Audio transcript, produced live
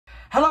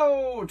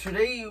Hello!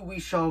 Today we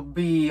shall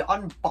be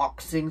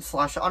unboxing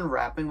slash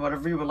unwrapping,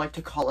 whatever you would like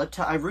to call it.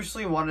 I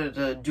recently wanted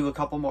to do a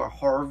couple more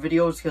horror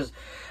videos because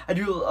I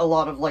do a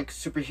lot of like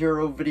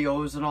superhero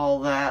videos and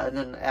all that, and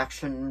then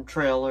action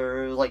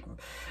trailer, like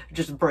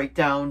just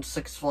breakdown,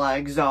 Six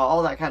Flags,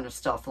 all that kind of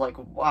stuff, like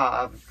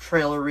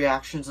trailer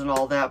reactions and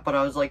all that. But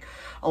I was like,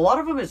 a lot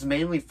of them is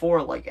mainly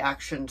for like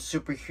action,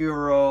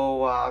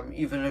 superhero,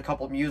 even a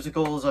couple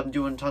musicals. I'm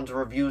doing tons of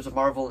reviews of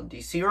Marvel and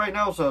DC right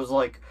now, so I was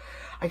like,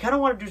 I kind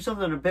of want to do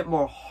something a bit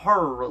more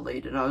horror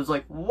related. And I was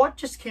like, what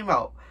just came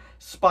out?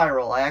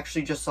 Spiral. I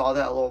actually just saw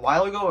that a little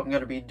while ago. I'm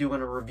going to be doing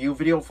a review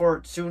video for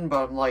it soon,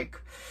 but I'm like,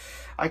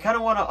 I kind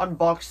of want to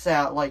unbox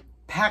that like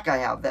pack I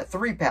have, that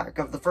 3-pack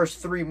of the first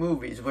 3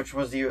 movies, which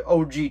was the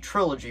OG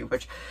trilogy,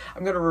 which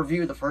I'm going to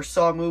review the first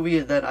Saw movie,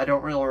 and then I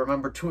don't really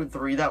remember 2 and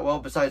 3 that well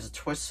besides the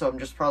twist, so I'm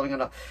just probably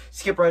going to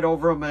skip right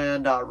over them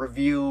and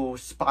review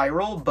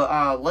Spiral.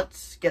 But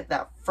let's get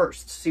that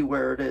first, see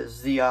where it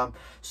is, the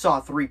Saw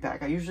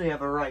 3-pack. I usually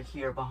have it right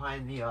here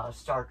behind the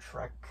Star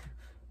Trek.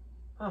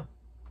 Huh.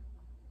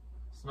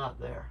 It's not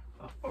there.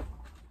 Oh.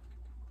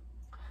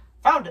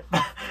 Found it!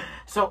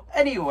 So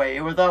anyway,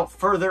 without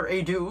further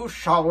ado,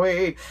 shall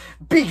we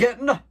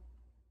begin?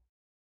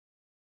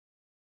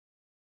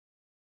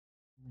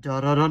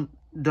 Da-da-dun,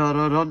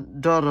 da-da-dun,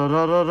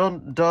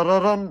 da-da-da-dun,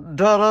 da-da-dun,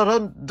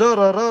 da-da-dun,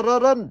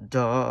 da-da-da-dun,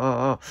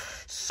 da.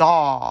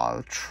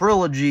 Saw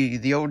Trilogy,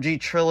 the OG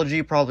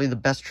trilogy, probably the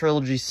best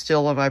trilogy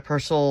still in my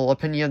personal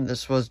opinion.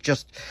 This was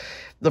just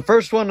the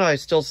first one, I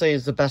still say,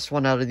 is the best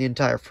one out of the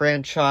entire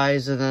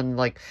franchise, and then,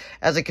 like,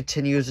 as it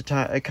continues, it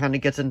kind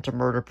of gets into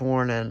murder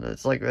porn, and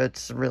it's, like,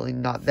 it's really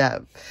not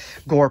that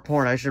gore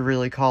porn, I should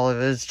really call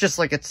it. It's just,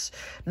 like, it's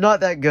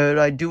not that good.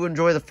 I do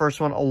enjoy the first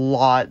one a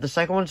lot. The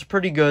second one's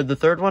pretty good. The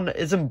third one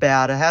isn't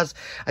bad.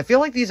 I feel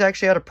like these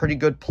actually had a pretty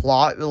good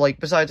plot, like,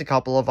 besides a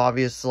couple of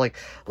obvious, like,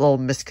 little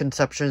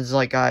misconceptions.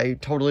 Like, I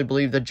totally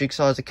believe that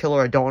Jigsaw is a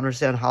killer. I don't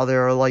understand how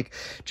they're, like,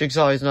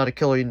 Jigsaw is not a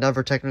killer. He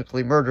never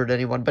technically murdered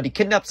anyone, but he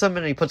kidnaps them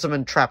and he puts them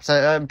in traps.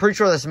 I'm pretty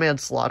sure that's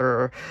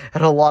manslaughter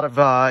in a lot of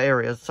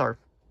areas. Sorry,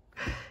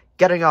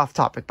 getting off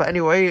topic. But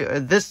anyway,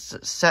 this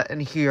set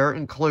in here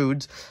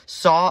includes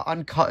Saw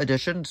Uncut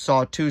Edition,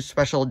 Saw 2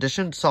 Special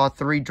Edition, Saw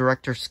 3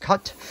 Director's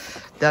Cut.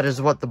 That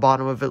is what the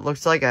bottom of it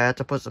looks like. I had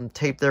to put some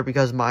tape there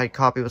because my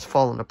copy was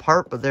falling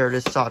apart, but there it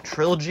is, Saw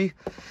Trilogy.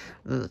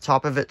 The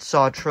top of it,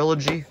 Saw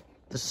Trilogy.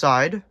 The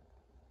side.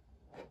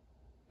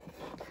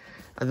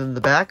 And then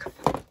the back.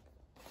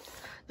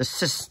 The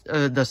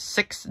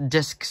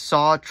 6-disc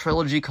Saw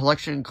Trilogy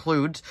collection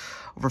includes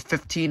over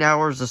 15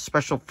 hours of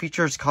special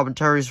features,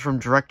 commentaries from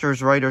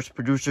directors, writers,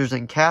 producers,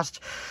 and cast,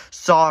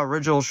 Saw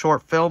original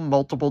short film,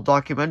 multiple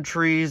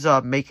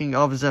documentaries,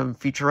 making-ofs and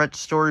featurettes,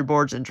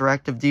 storyboards,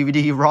 interactive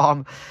DVD,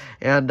 ROM,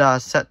 and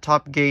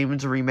set-top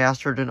games,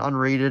 remastered and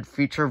unrated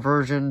feature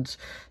versions,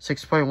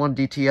 6.1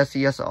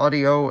 DTS-ES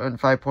audio, and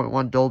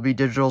 5.1 Dolby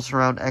Digital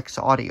Surround X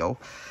audio.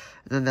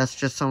 And then that's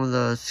just some of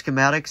the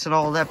schematics and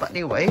all that. But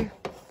anyway,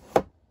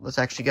 let's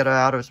actually get it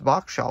out of its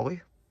box, shall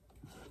we?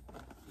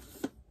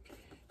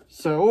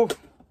 So,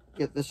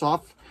 get this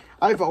off.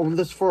 I've owned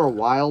this for a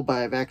while, but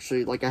I've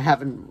actually, like, I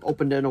haven't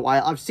opened it in a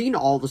while. I've seen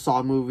all the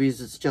Saw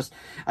movies. It's just,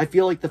 I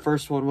feel like the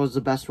first one was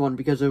the best one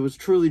because it was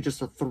truly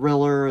just a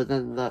thriller.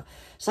 Then the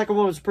second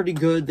one was pretty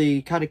good.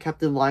 They kind of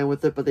kept in line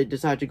with it, but they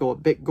decided to go a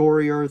bit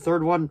gorier.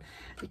 Third one,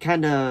 it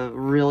kind of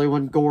really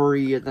went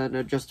gory, and then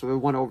it just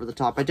went over the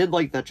top. I did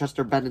like that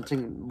Chester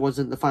Bennington was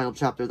in the final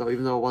chapter, though,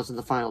 even though it wasn't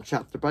the final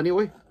chapter. But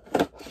anyway,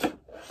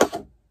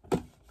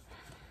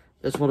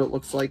 that's what it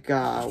looks like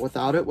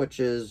without it, which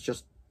is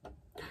just,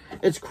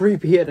 it's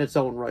creepy in its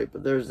own right.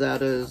 But there's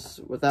that is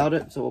without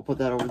it, so we'll put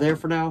that over there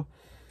for now.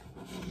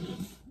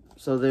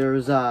 So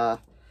there's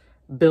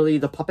Billy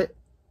the puppet.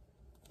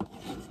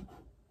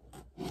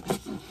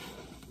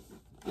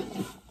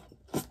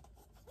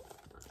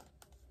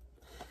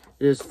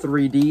 It is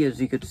 3D, as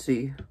you could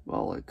see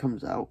while it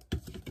comes out.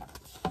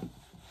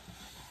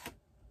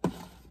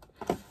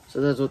 So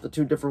that's what the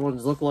 2 different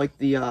ones look like.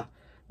 The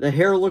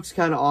hair looks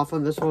kind of off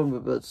on this one,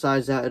 but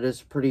besides that, it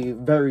is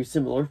very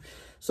similar.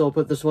 So I'll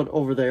put this one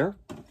over there.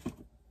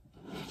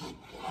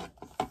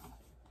 And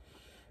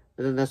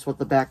then that's what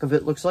the back of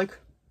it looks like.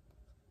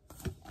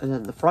 And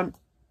then the front.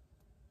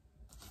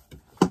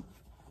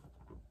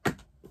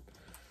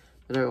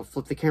 And I will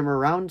flip the camera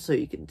around so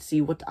you can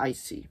see what I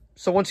see.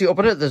 So once you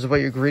open it, this is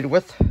what you're greeted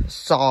with.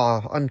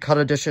 Saw Uncut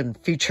Edition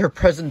Feature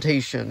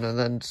Presentation. And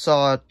then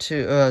Saw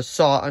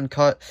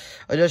Uncut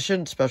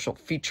Edition Special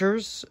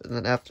Features. And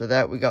then after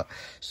that, we got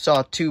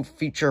Saw 2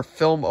 Feature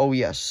Film. Oh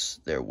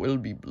yes, there will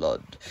be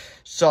blood.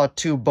 Saw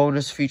 2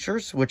 Bonus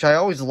Features, which I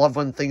always love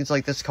when things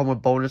like this come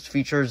with bonus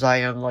features.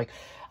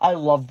 I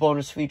love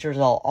bonus features.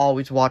 I'll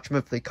always watch them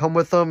if they come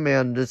with them,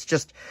 and it's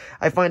just,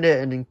 I find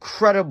it an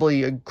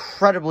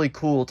incredibly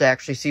cool to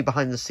actually see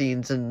behind the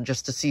scenes and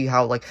just to see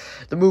how, like,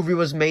 the movie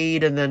was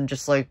made, and then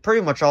just, like, pretty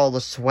much all the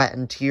sweat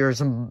and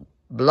tears and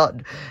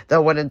blood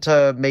that went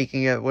into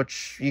making it,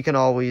 which you can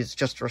always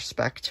just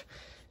respect.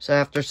 So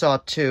after Saw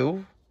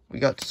 2, we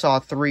got Saw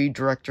 3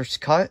 Director's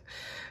Cut.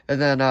 And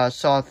then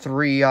Saw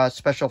 3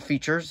 special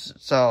features.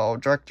 So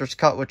Director's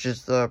Cut, which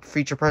is the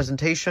feature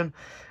presentation.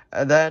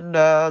 And then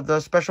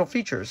the special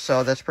features.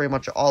 So that's pretty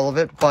much all of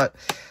it. But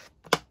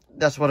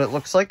that's what it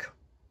looks like.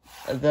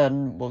 And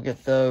then we'll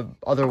get the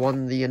other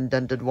one, the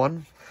indented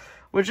one.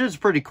 Which is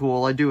pretty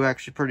cool. I do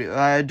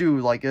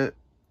like it.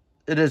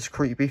 It is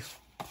creepy.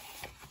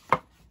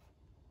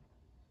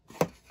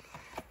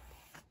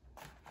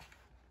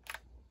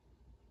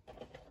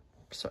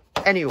 So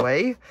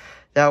anyway,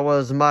 that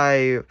was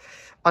my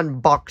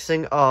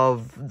unboxing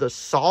of the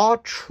Saw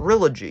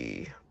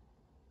Trilogy.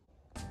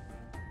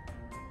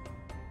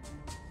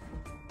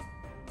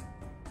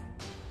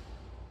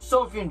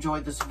 So if you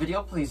enjoyed this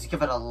video, please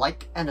give it a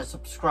like and a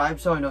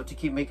subscribe so I know to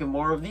keep making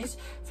more of these.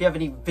 If you have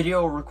any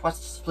video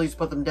requests, please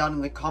put them down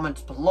in the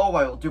comments below.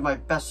 I will do my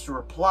best to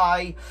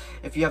reply.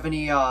 If you have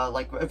any,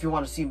 if you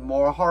want to see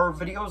more horror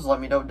videos,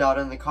 let me know down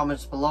in the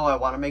comments below. I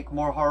want to make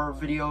more horror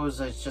videos.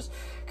 It's just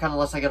kind of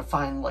less I gotta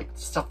find, like,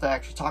 stuff to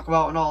actually talk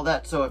about and all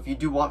that. So if you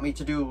do want me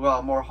to do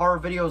more horror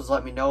videos,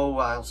 let me know.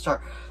 I'll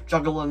start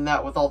juggling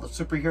that with all the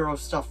superhero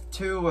stuff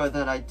too.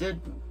 Then I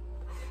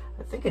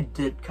think it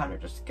did kind of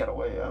just get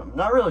away. I'm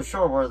not really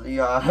sure where the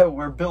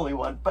where Billy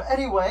went, but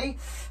anyway,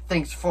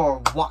 thanks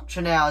for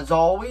watching as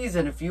always.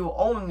 And if you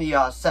own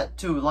the set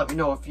too, let me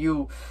know if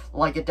you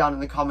like it down in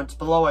the comments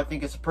below. I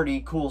think it's a pretty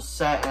cool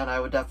set, and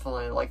I would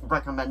definitely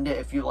recommend it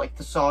if you like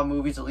the Saw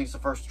movies, at least the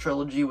first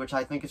trilogy, which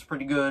I think is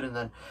pretty good. And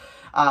then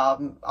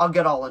I'll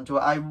get all into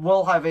it. I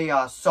will have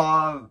a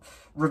Saw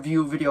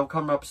review video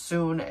coming up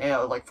soon,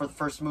 for the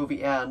first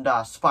movie, and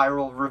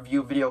Spiral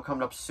review video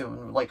coming up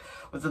soon,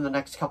 within the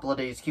next couple of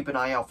days. Keep an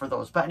eye out for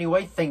those. But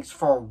anyway, thanks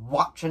for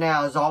watching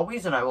as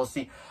always, and I will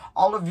see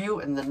all of you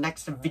in the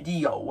next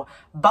video.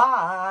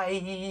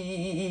 Bye!